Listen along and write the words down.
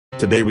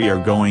Today we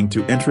are going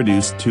to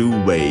introduce two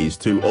ways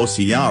to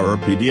OCR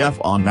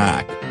PDF on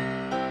Mac.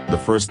 The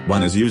first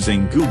one is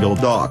using Google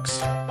Docs.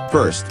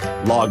 First,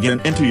 log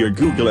into your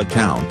Google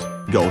account,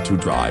 go to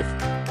Drive.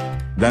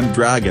 Then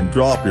drag and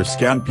drop your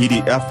scanned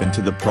PDF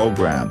into the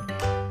program.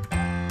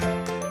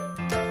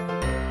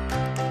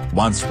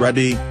 Once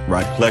ready,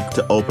 right-click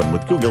to open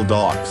with Google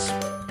Docs.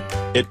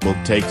 It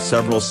will take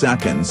several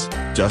seconds,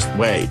 just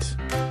wait.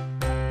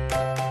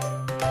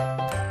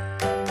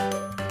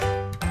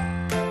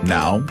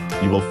 Now,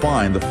 you will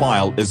find the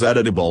file is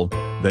editable,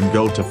 then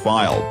go to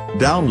File,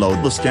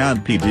 download the scanned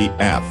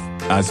PDF,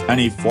 as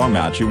any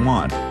format you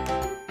want.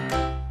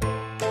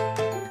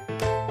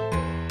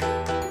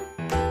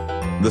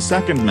 The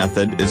second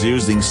method is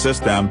using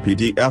System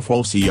PDF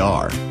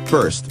OCR.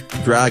 First,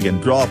 drag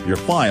and drop your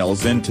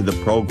files into the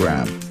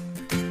program.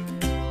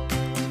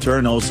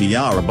 Turn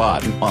OCR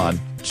button on,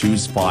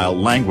 choose File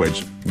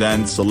Language,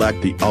 then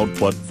select the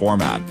output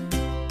format.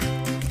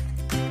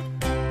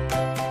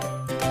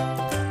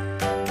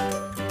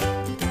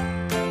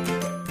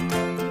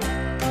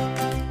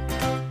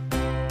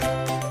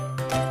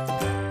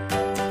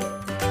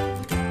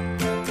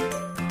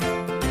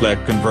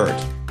 Click Convert.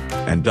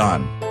 And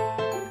done.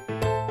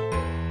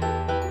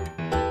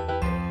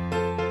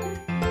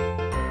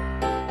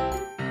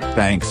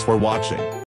 Thanks for watching.